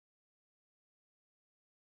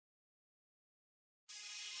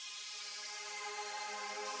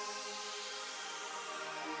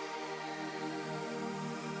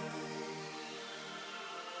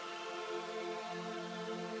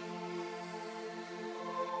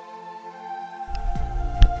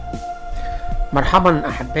مرحبا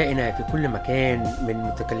أحبائنا في كل مكان من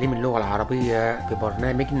متكلمي اللغة العربية في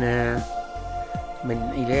برنامجنا من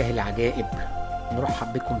إله العجائب.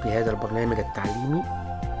 نرحب بكم في هذا البرنامج التعليمي،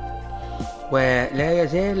 ولا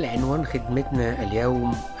يزال عنوان خدمتنا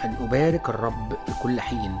اليوم أن أبارك الرب في كل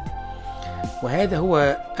حين، وهذا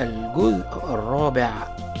هو الجزء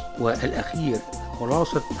الرابع والأخير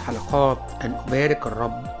خلاصة حلقات أن أبارك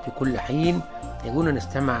الرب في كل حين. يجونا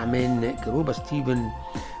نستمع من كروبا ستيفن،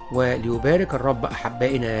 وليبارك الرب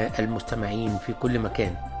أحبائنا المستمعين في كل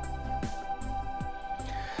مكان.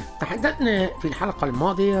 تحدثنا في الحلقة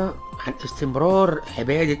الماضية عن استمرار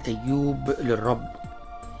عبادة أيوب للرب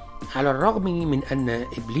على الرغم من أن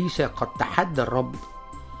إبليس قد تحدى الرب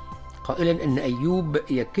قائلا أن أيوب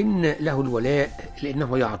يكن له الولاء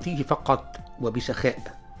لأنه يعطيه فقط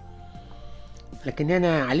وبسخاء.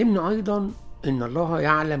 لكننا علمنا أيضا أن الله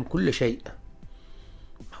يعلم كل شيء،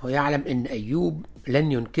 ويعلم أن أيوب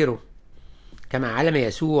لن ينكره، كما علم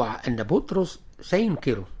يسوع أن بطرس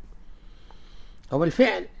سينكره.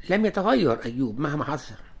 وبالفعل لم يتغير أيوب مهما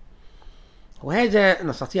حصل، وهذا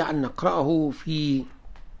نستطيع أن نقرأه في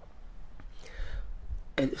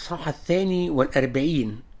الإصحاح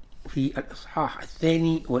 42. في الإصحاح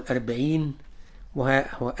 42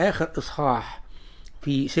 وهو آخر إصحاح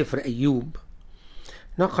في سفر أيوب.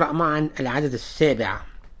 نقرأ معا العدد 7.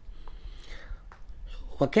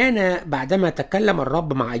 وكان بعدما تكلم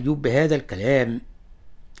الرب مع أيوب بهذا الكلام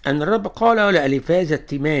أن الرب قال لأليفاز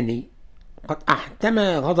التيماني: قد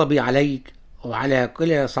أحتمى غضبي عليك وعلى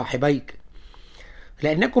كلا صاحبيك،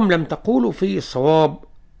 لأنكم لم تقولوا في الصواب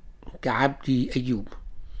كعبدي أيوب.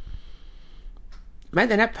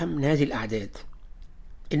 ماذا نفهم من هذه الأعداد؟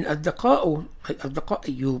 إن أصدقاء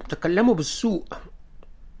أيوب تكلموا بالسوء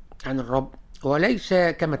عن الرب، وليس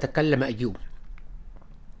كما تكلم أيوب.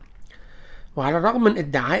 وعلى الرغم من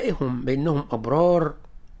ادعائهم بأنهم أبرار،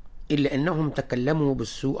 إلا أنهم تكلموا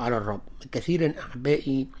بالسوء على الرب. كثيرا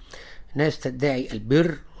أحبائي ناس تدعي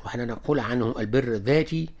البر، وإحنا نقول عنه البر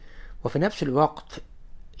الذاتي، وفي نفس الوقت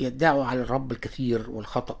يدعوا على الرب الكثير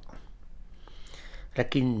والخطأ.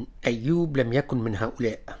 لكن أيوب لم يكن من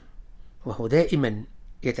هؤلاء، وهو دائما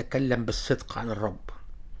يتكلم بالصدق عن الرب.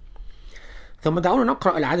 ثم دعونا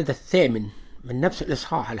نقرأ العدد 8 من نفس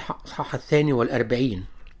الإصحاح 42.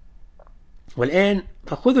 والآن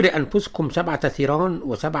فخذوا لأنفسكم 7 ثيران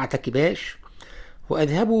و7 كباش،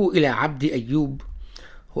 وأذهبوا إلى عبد أيوب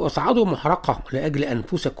وأصعدوا محرقة لأجل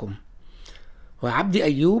أنفسكم، وعبد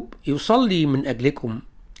أيوب يصلي من أجلكم،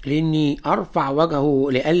 لأني أرفع وجهه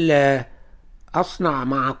لئلا أصنع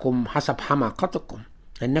معكم حسب حماقتكم،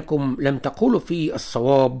 لأنكم لم تقولوا في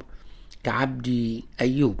الصواب كعبد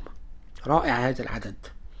أيوب. رائع هذا العدد.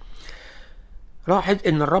 لاحظ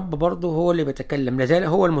أن الرب برضه هو اللي بيتكلم، لازال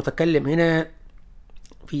هو المتكلم هنا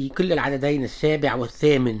في كل العددين 7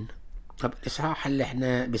 و8. طب الإصحاح اللي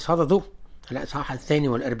احنا بصدده الإصحاح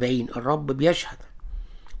 42 الرب بيشهد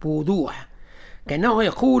بوضوح كأنه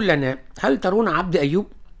يقول لنا: هل ترون عبد أيوب؟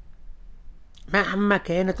 مهما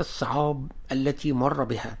كانت الصعاب التي مر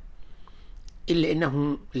بها، إلا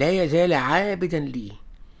أنه لا يزال عابدا لي،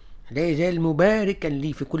 لا يزال مباركا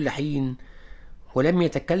لي في كل حين، ولم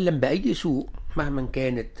يتكلم بأي سوء مهما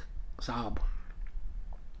كانت صعابه.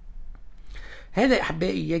 هذا يا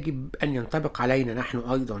أحبائي يجب أن ينطبق علينا نحن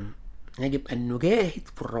أيضا. يجب أن نجاهد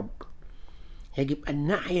في الرب، يجب أن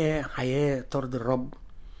نحيا حياة ترضي الرب،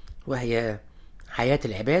 وهي حياة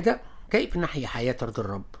العبادة. كيف نحيا حياة ترضي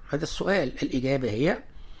الرب؟ هذا السؤال. الإجابة هي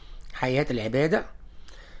حياة العبادة،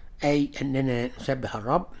 أي أننا نسبح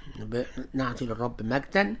الرب، نعطي للرب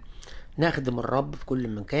مجدا، نخدم الرب في كل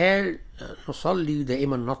مكان، نصلي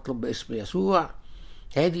دائما، نطلب باسم يسوع.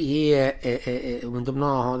 هذه هي من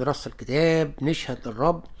ضمنها دراسة الكتاب، نشهد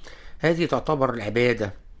للرب. هذه تعتبر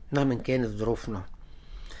العبادة مهما كانت ظروفنا،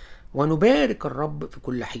 ونبارك الرب في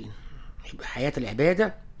كل حين. يبقى حياة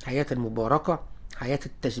العبادة، حياة المباركة، حياة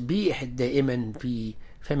التسبيح دائما في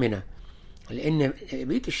فمنا، لأن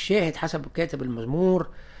بيت الشاهد حسب كاتب المزمور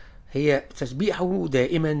هي تسبيحه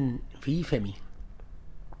دائما في فمه.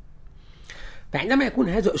 فعندما يكون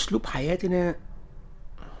هذا أسلوب حياتنا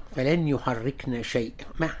فلن يحركنا شيء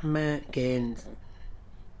مهما كانت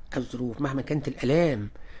الظروف، مهما كانت الآلام،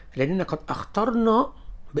 لأننا قد اخترنا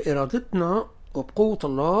بإرادتنا وبقوة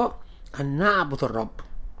الله أن نعبد الرب.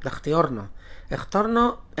 ده اختيارنا،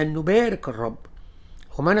 اخترنا أن نبارك الرب.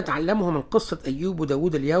 وما نتعلمه من قصة أيوب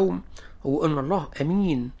وداود اليوم هو أن الله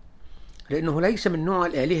أمين، لأنه ليس من نوع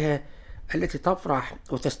الآلهة التي تفرح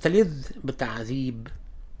وتستلذ بتعذيب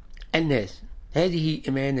الناس. هذه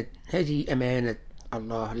أمانة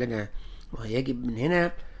الله لنا، ويجب من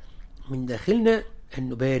هنا من داخلنا أن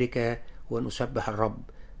نبارك ونسبح الرب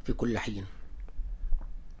في كل حين.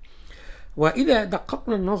 وإذا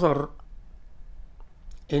دققنا النظر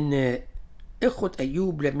إن إخوة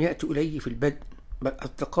أيوب لم يأتوا إليه في البدء بل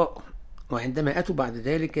أصدقاء، وعندما أتوا بعد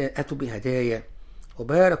ذلك أتوا بهدايا،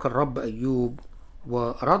 وبارك الرب أيوب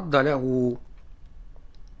ورد له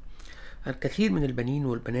الكثير من البنين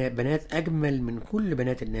والبنات، بنات أجمل من كل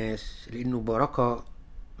بنات الناس، لأنه باركه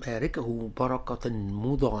بركة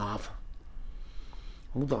مضاعفة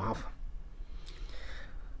مضاعفة.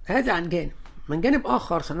 هذا عن جانب. من جانب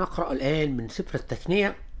آخر سنقرأ الآن من سفر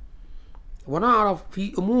التثنية، ونعرف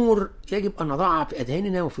في أمور يجب أن نضعها في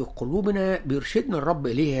أذهاننا وفي قلوبنا بيرشدنا الرب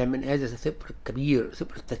إليها من هذا السفر الكبير،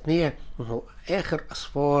 سفر التثنية، وهو آخر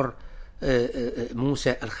أسفار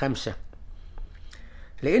موسى الخمسة.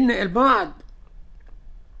 لأن البعض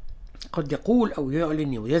قد يقول أو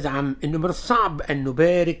يعلن ويزعم أنه من الصعب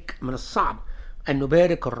أن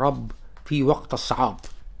نبارك الرب في وقت الصعاب،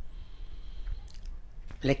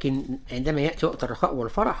 لكن عندما يأتي وقت الرخاء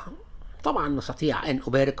والفرح طبعا نستطيع أن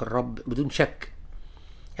أبارك الرب بدون شك.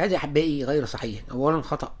 هذا أحبائي غير صحيح، أولا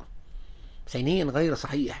خطأ، ثانيا غير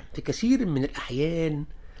صحيح. في كثير من الأحيان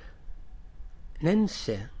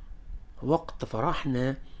ننسى وقت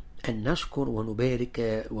فرحنا أن نشكر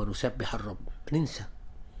ونبارك ونسبح الرب، ننسى.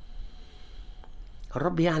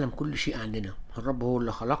 الرب يعلم كل شيء عننا، الرب هو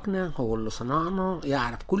اللي خلقنا، هو اللي صنعنا،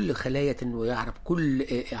 يعرف كل خلايا ويعرف كل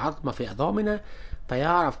عظمة في عظامنا،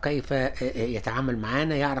 فيعرف كيف يتعامل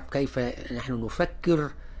معنا، يعرف كيف نحن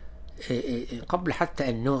نفكر قبل حتى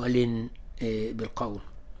أن نعلن بالقول.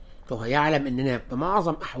 فهو يعلم أننا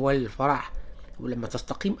بمعظم أحوال الفرح، ولما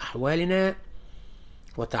تستقيم أحوالنا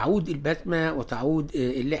وتعود البسمة وتعود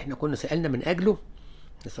اللي احنا كنا سألنا من أجله،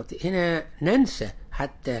 نستطيع هنا ننسى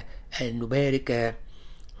حتى أن نبارك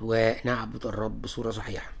ونعبد الرب بصورة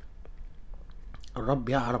صحيحة. الرب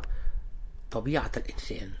يعرف طبيعة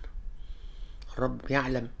الإنسان، الرب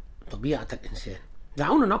يعلم طبيعة الإنسان.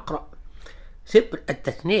 دعونا نقرأ سفر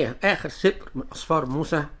التثنية، آخر سفر من أسفار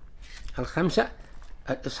موسى الخمسة،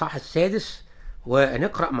 الإصحاح السادس،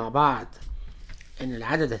 ونقرأ مع بعض من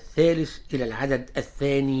العدد الثالث إلى العدد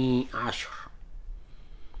 12.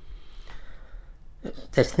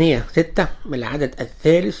 تثنية 6 من العدد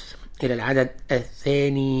الثالث إلى العدد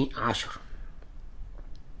 12.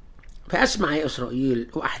 فأسمع يا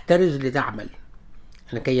إسرائيل وأحترز لتعمل،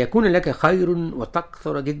 لكي يكون لك خير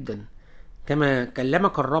وتكثر جدا، كما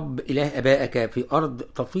كلمك الرب إله أبائك في أرض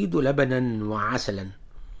تفيض لبنا وعسلا.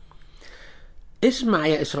 اسمع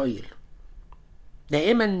يا إسرائيل.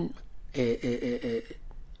 دائما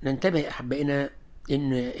ننتبه أحبائنا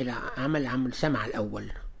إن العمل سمع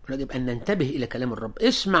الأول، يجب أن ننتبه إلى كلام الرب.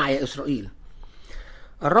 اسمع يا إسرائيل،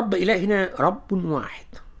 الرب إلهنا رب واحد،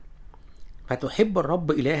 فتحب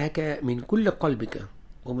الرب إلهك من كل قلبك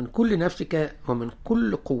ومن كل نفسك ومن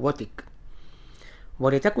كل قوتك.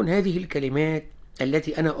 ولتكن هذه الكلمات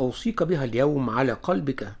التي أنا أوصيك بها اليوم على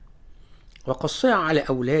قلبك، وقصها على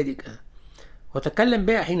أولادك، وتكلم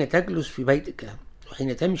بها حين تجلس في بيتك،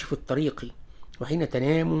 وحين تمشي في الطريق، وحين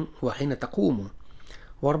تنام، وحين تقوم،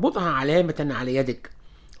 واربطها علامة على يدك،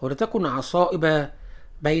 ولتكن عصائب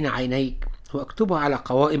بين عينيك، واكتبها على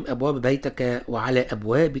قوائم أبواب بيتك وعلى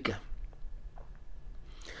أبوابك.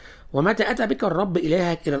 ومتى أتى بك الرب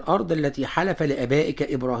إلهك إلى الأرض التي حلف لآبائك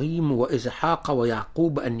إبراهيم وإسحاق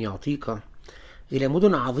ويعقوب أن يعطيك، إلى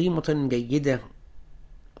مدن عظيمة جيدة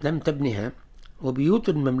لم تبنها، وبيوت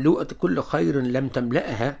مملوءة كل خير لم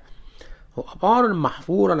تملأها، وأبار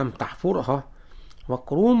محفورة لم تحفرها،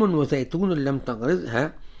 وكروم وزيتون لم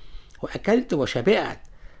تغرزها، وأكلت وشبعت،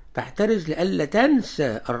 فاحترز لئلا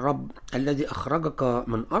تنسى الرب الذي أخرجك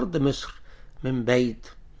من أرض مصر من بيت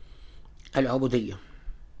العبودية.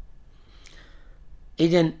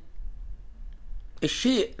 إذن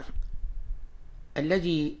الشيء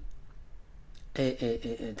الذي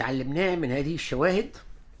تعلمناه من هذه الشواهد،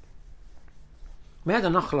 ماذا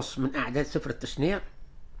نخلص من أعداد سفر التثنية؟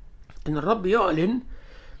 إن الرب يعلن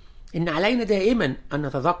إن علينا دائما أن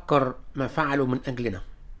نتذكر ما فعلوا من أجلنا،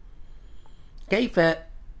 كيف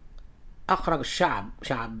أخرج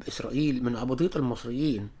شعب إسرائيل من عبودية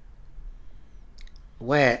المصريين،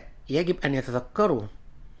 ويجب أن يتذكروا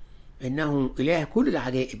إنه إله كل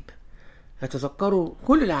العجائب، يتذكروا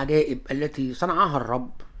كل العجائب التي صنعها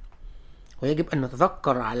الرب، ويجب أن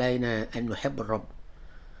نتذكر علينا أن نحب الرب،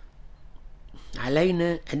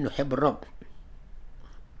 علينا أن نحب الرب.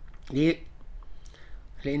 ليه؟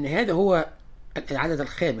 لأن هذا هو العدد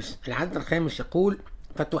الخامس. العدد الخامس يقول: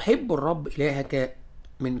 فتحب الرب إلهك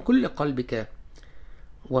من كل قلبك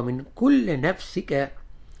ومن كل نفسك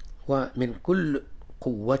ومن كل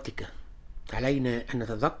قوتك. علينا أن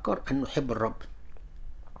نتذكر أن نحب الرب،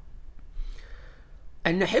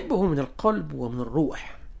 أن نحبه من القلب ومن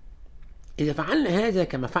الروح. إذا فعلنا هذا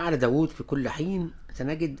كما فعل داود في كل حين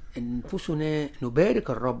سنجد أنفسنا نبارك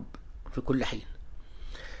الرب في كل حين.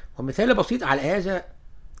 ومثال بسيط على هذا،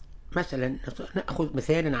 مثلا نأخذ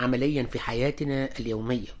مثالا عمليا في حياتنا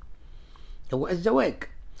اليومية هو الزواج.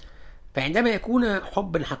 فعندما يكون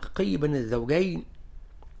حبا حقيقي بين الزوجين،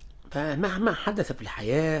 فمهما حدث في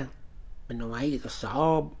الحياة من نوعية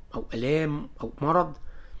الصعاب أو ألام أو مرض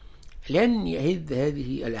لن يهز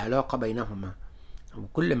هذه العلاقة بينهما،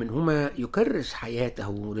 وكل منهما يكرس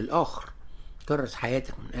حياته للآخر. تكرس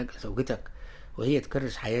حياتك من أجل زوجتك وهي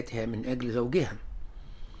تكرس حياتها من أجل زوجها.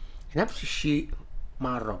 نفس الشيء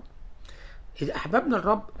مع الرب. إذا أحببنا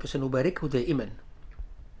الرب فسنباركه دائما.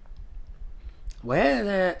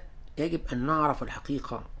 وهذا يجب أن نعرف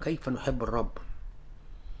الحقيقة كيف نحب الرب،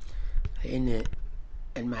 لأن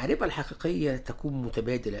المعرفة الحقيقية تكون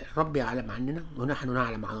متبادلة. الرب يعلم عننا ونحن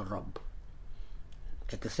نعلم عن الرب.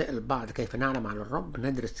 يتساءل البعض كيف نعلم عن الرب؟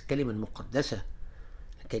 ندرس الكلمة المقدسة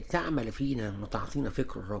لكي تعمل فينا وتعطينا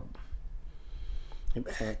فكر الرب.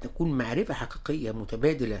 يبقى تكون معرفة حقيقية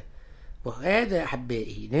متبادلة، وهذا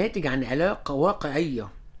أحبائي ناتج عن علاقة واقعية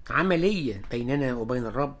عملية بيننا وبين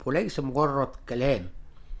الرب وليس مجرد كلام.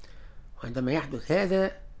 وعندما يحدث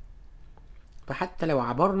هذا فحتى لو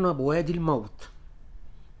عبرنا بوادي الموت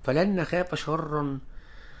فلن نخاف شرا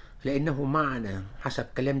لأنه معنا، حسب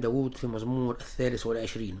كلام داود في مزمور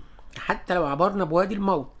 23. حتى لو عبرنا بوادي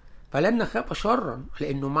الموت فلن نخاف شرا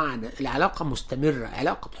لأنه معنا. العلاقة مستمرة،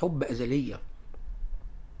 علاقة حب أزلية.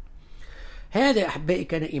 هذا أحبائي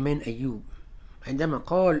كان إيمان أيوب عندما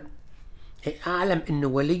قال أعلم أن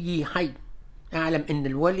وليي حي. أعلم أن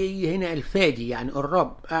الولي هنا الفادي، يعني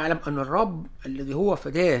الرب. أعلم أن الرب الذي هو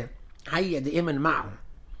فداه حي دائما معه.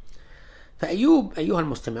 فأيوب أيها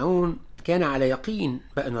المستمعون كان على يقين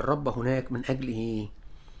بأن الرب هناك من أجله،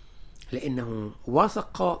 لأنه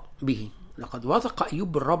وثق به. لقد وثق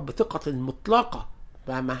أيوب بالرب ثقة مطلقة،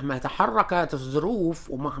 فمهما تحركت الظروف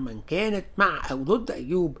ومهما كانت مع أو ضد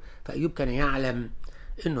أيوب فأيوب كان يعلم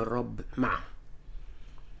أن الرب معه.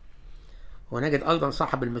 ونجد أيضا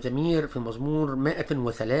صاحب المزامير في مزمور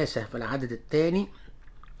 103 في العدد الثاني: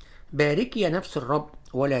 باركي يا نفس الرب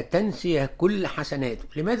ولا تنسي كل حسناته.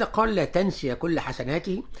 لماذا قال لا تنسي كل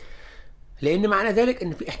حسناته؟ لأن معنى ذلك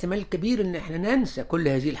أن في احتمال كبير أن احنا ننسى كل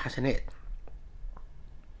هذه الحسنات.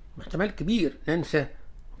 احتمال كبير ننسى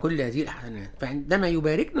كل هذه الحسنات. فعندما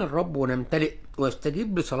يباركنا الرب ونمتلئ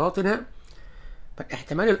ويستجيب لصلاتنا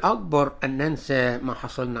فالاحتمال الأكبر أن ننسى ما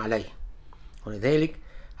حصلنا عليه. ولذلك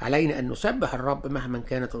علينا أن نسبح الرب مهما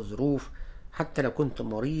كانت الظروف. حتى لو كنت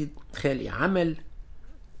مريض، خالي عمل،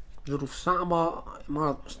 ظروف صعبة،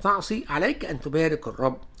 مرض مستعصي، عليك أن تبارك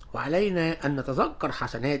الرب. وعلينا أن نتذكر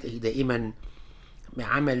حسناته دائما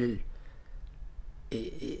بعمل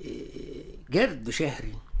جرد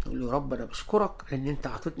شهري. نقول له رب أنا بشكرك لأن أنت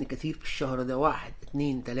أعطتني كثير في الشهر ده، 1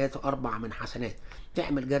 2 3 4 من حسنات.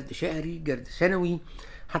 تعمل جرد شهري، جرد سنوي،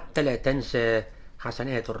 حتى لا تنسى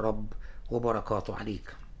حسنات الرب وبركاته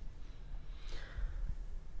عليك.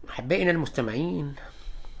 أحبائنا المستمعين،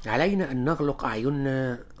 علينا أن نغلق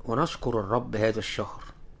أعيننا ونشكر الرب هذا الشهر،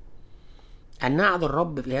 أن نعد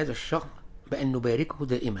الرب في هذا الشهر بأن نباركه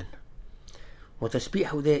دائما،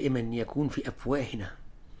 وتسبيحه دائما يكون في أفواهنا.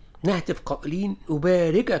 نهتف قائلين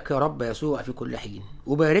أباركك يا رب يسوع في كل حين،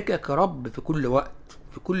 أباركك يا رب في كل وقت،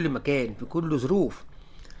 في كل مكان، في كل ظروف.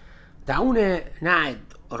 دعونا نعد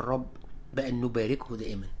الرب بأن نباركه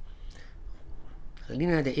دائما.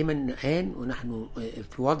 خلينا دائما الآن ونحن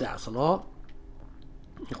في وضع صلاة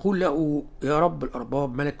نقول له يا رب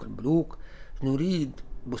الأرباب ملك الملوك، نريد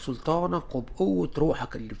بسلطانك وبقوة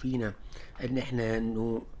روحك اللي فينا أن احنا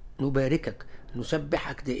نباركك،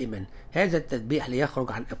 نسبحك دائما. هذا التسبيح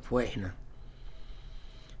ليخرج عن أفواهنا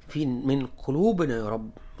من قلوبنا يا رب،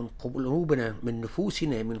 من قلوبنا، من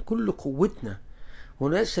نفوسنا، من كل قوتنا.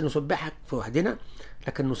 وليس نسبحك في وحدنا،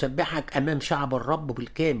 لكن نسبحك أمام شعب الرب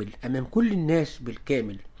بالكامل، أمام كل الناس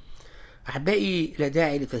بالكامل. أحبائي لا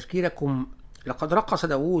داعي لتذكيركم، لقد رقص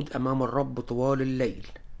داود أمام الرب طوال الليل،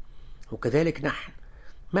 وكذلك نحن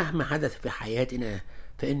مهما حدث في حياتنا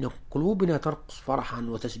فإن قلوبنا ترقص فرحا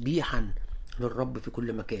وتسبيحا للرب في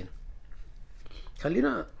كل مكان.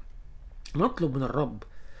 خلينا نطلب من الرب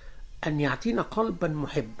أن يعطينا قلبا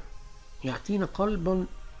محب، يعطينا قلبا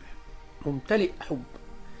ممتلئ حب،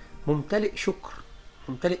 ممتلئ شكر،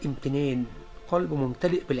 ممتلئ امتنان، قلب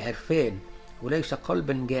ممتلئ بالعرفان، وليس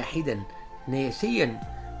قلبا جاحدا ناسيا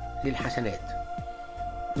للحسنات.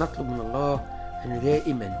 نطلب من الله أن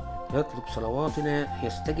دائما يطلب صلواتنا،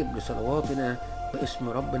 يستجب لصلواتنا باسم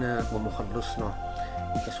ربنا ومخلصنا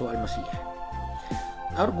يسوع المسيح.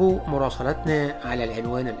 أرجو مراسلتنا على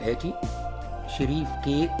العنوان الآتي: شريف K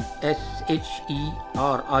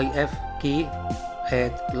SHERIFK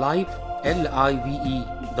 @live.ca.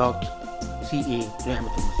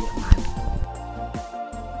 نعمة المسيح معاك.